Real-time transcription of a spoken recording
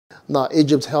Now,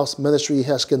 Egypt's health ministry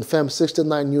has confirmed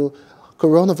 69 new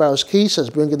coronavirus cases,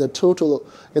 bringing the total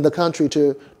in the country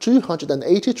to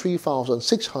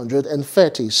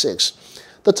 283,636.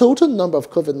 The total number of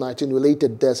COVID-19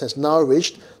 related deaths has now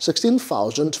reached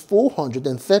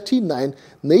 16,439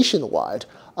 nationwide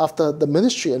after the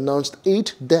ministry announced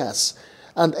 8 deaths,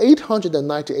 and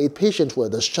 898 patients were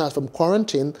discharged from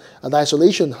quarantine and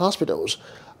isolation hospitals,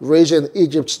 raising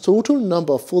Egypt's total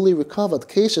number of fully recovered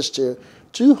cases to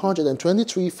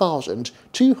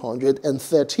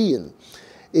 223,213.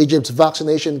 Egypt's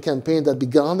vaccination campaign that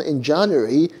began in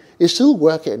January is still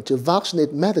working to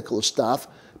vaccinate medical staff,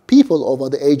 people over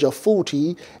the age of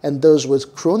 40, and those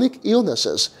with chronic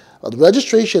illnesses, but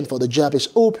registration for the jab is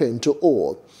open to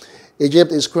all.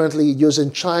 Egypt is currently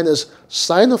using China's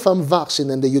Sinopharm vaccine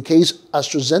and the UK's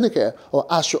AstraZeneca or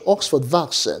Astra-Oxford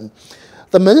vaccine.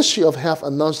 The Ministry of Health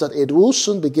announced that it will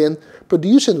soon begin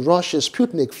producing Russia's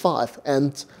Sputnik V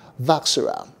and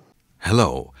Vaxera.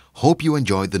 Hello, hope you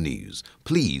enjoyed the news.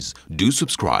 Please do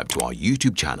subscribe to our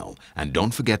YouTube channel and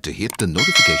don't forget to hit the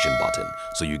notification button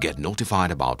so you get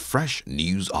notified about fresh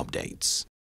news updates.